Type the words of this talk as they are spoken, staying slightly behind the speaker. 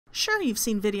Sure, you've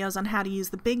seen videos on how to use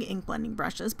the big ink blending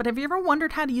brushes, but have you ever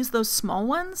wondered how to use those small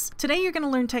ones? Today you're going to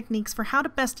learn techniques for how to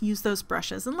best use those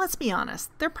brushes, and let's be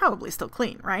honest, they're probably still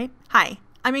clean, right? Hi,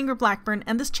 I'm Ingrid Blackburn,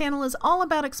 and this channel is all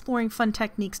about exploring fun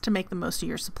techniques to make the most of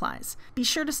your supplies. Be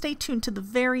sure to stay tuned to the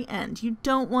very end. You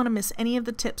don't want to miss any of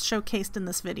the tips showcased in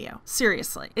this video.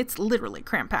 Seriously, it's literally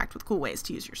cram-packed with cool ways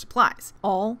to use your supplies,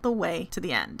 all the way to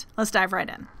the end. Let's dive right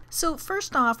in. So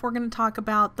first off, we're going to talk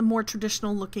about the more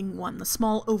traditional looking one, the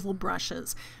small oval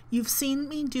brushes. You've seen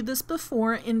me do this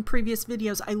before in previous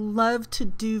videos. I love to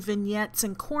do vignettes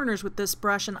and corners with this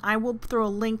brush, and I will throw a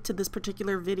link to this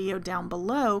particular video down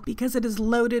below because it is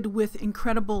loaded with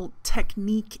incredible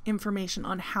technique information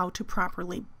on how to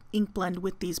properly ink blend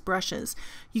with these brushes.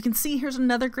 You can see here's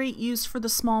another great use for the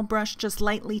small brush, just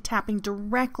lightly tapping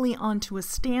directly onto a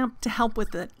stamp to help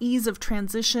with the ease of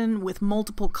transition with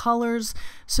multiple colors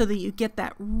so that you get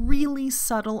that really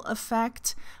subtle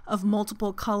effect of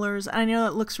multiple colors. I know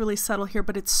it looks really subtle here,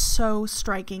 but it's so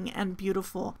striking and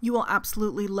beautiful. You will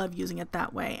absolutely love using it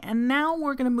that way. And now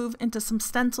we're going to move into some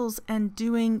stencils and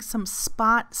doing some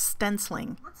spot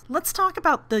stenciling. Let's talk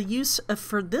about the use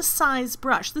for this size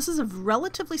brush. This is a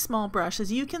relatively small brush.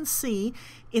 As you can see,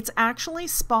 it's actually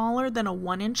smaller than a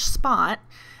 1-inch spot,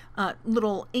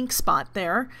 little ink spot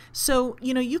there. So,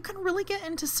 you know, you can really get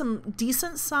into some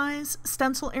decent size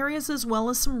stencil areas as well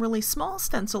as some really small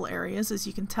stencil areas, as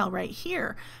you can tell right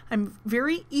here. I'm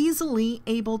very easily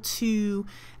able to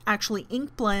actually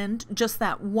ink blend just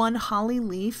that one holly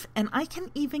leaf, and I can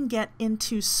even get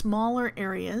into smaller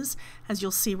areas, as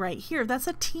you'll see right here. That's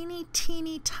a teeny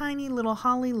tiny little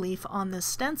holly leaf on this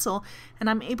stencil, and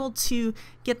I'm able to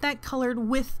get that colored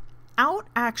without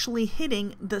actually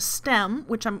hitting the stem,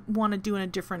 which I want to do in a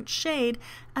different shade,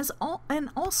 and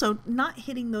also not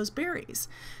hitting those berries.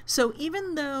 So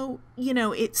even though, you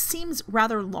know, it seems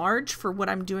rather large for what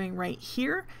I'm doing right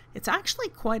here, it's actually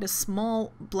quite a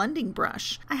small blending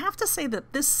brush. I have to say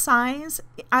that this size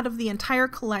out of the entire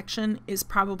collection is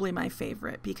probably my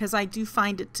favorite because I do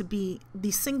find it to be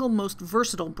the single most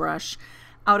versatile brush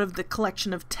out of the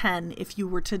collection of 10 if you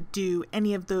were to do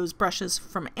any of those brushes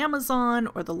from Amazon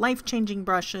or the life-changing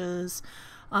brushes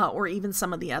or even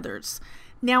some of the others.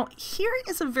 Now here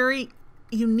is a very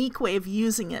unique way of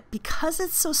using it. Because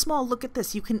it's so small, look at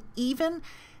this, you can even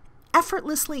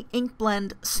effortlessly ink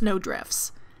blend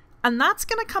snowdrifts. And that's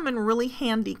going to come in really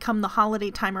handy come the holiday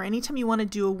time or anytime you want to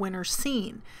do a winter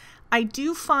scene. I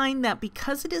do find that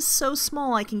because it is so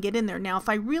small, I can get in there. Now, if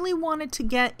I really wanted to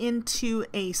get into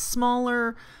a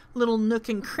smaller little nook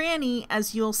and cranny,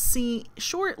 as you'll see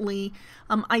shortly,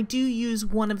 I do use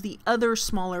one of the other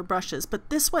smaller brushes. But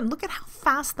this one, look at how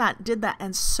fast that did that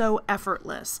and so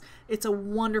effortless. It's a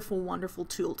wonderful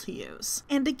tool to use.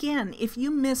 And again, if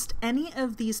you missed any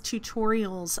of these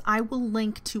tutorials, I will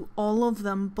link to all of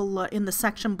them below in the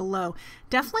section below.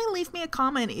 Definitely leave me a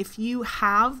comment if you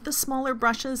have the smaller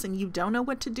brushes and you don't know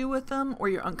what to do with them or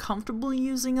you're uncomfortable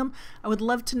using them. I would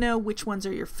love to know which ones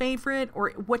are your favorite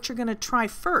or what you're going to try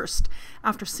first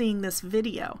after seeing this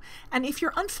video. And if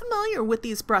you're unfamiliar with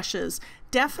these brushes,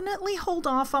 definitely hold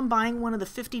off on buying one of the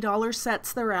 $50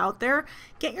 sets that are out there.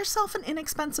 Get yourself an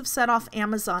inexpensive set off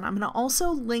Amazon. I'm going to also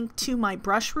link to my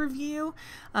brush review,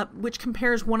 which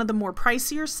compares one of the more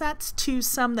pricier sets to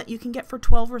some that you can get for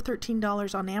 $12 or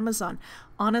 $13 on Amazon.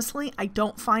 Honestly, I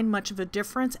don't find much of a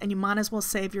difference, and you might as well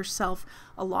save yourself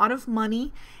a lot of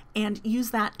money and use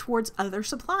that towards other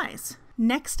supplies.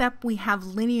 Next up, we have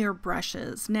linear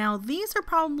brushes. Now, these are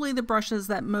probably the brushes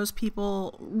that most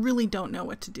people really don't know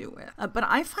what to do with, but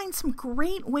I find some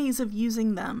great ways of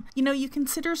using them. You know, you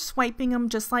consider swiping them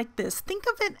just like this. Think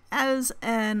of it as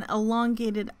an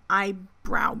elongated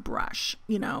eyebrow brush,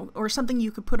 you know, or something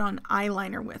you could put on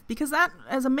eyeliner with, because that,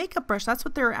 as a makeup brush, that's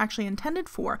what they're actually intended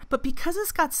for. But because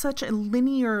it's got such a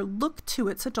linear look to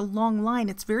it, such a long line,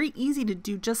 it's very easy to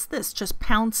do just this, just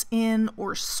pounce in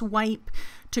or swipe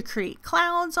to create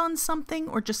clouds on something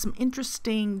or just some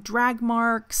interesting drag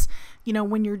marks. You know,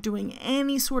 when you're doing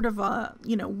any sort of a,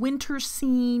 you know, winter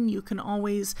scene, you can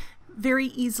always very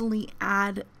easily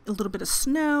add a little bit of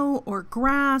snow or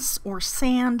grass or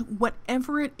sand,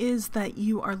 whatever it is that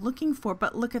you are looking for.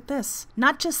 But look at this,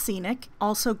 not just scenic,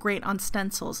 also great on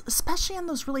stencils, especially in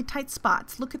those really tight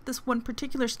spots. Look at this one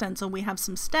particular stencil. We have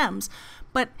some stems,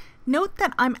 but note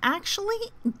that I'm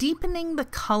actually deepening the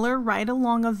color right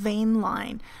along a vein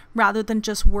line rather than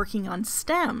just working on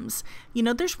stems. You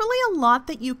know, there's really a lot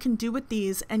that you can do with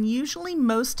these, and usually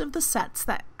most of the sets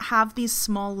that have these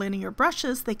small linear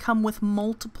brushes, they come with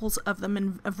multiples of them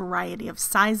in a variety of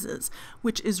sizes,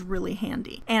 which is really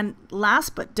handy. And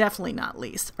last but definitely not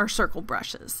least are circle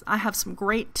brushes. I have some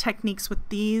great techniques with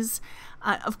these.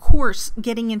 Of course,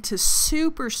 getting into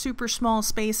super small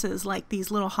spaces like these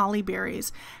little holly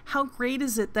berries, how great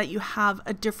is it that you have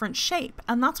a different shape?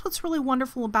 And that's what's really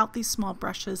wonderful about these small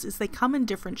brushes, is they come in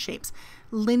different shapes: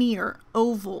 linear,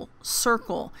 oval,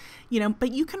 circle,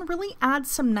 but you can really add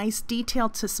some nice detail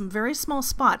to some very small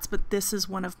spots. But this is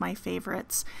one of my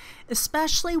favorites,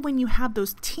 especially when you have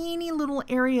those teeny little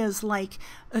areas like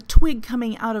a twig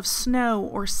coming out of snow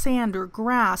or sand or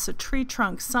grass, a tree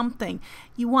trunk, something.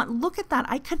 Look at that.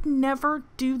 I could never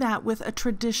do that with a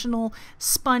traditional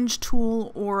sponge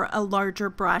tool or a larger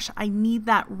brush. I need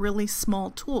that really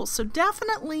small tool. So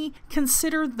definitely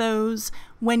consider those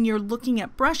when you're looking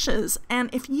at brushes.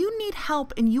 And if you need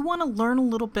help and you want to learn a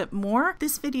little bit more,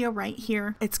 this video right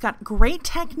here, it's got great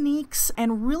techniques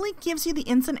and really gives you the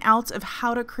ins and outs of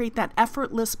how to create that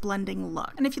effortless blending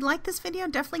look. And if you like this video,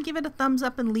 definitely give it a thumbs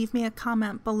up and leave me a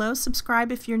comment below.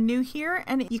 Subscribe if you're new here,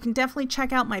 and you can definitely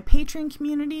check out my Patreon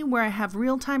community where I have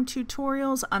real-time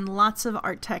tutorials on lots of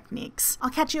art techniques. I'll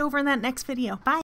catch you over in that next video. Bye!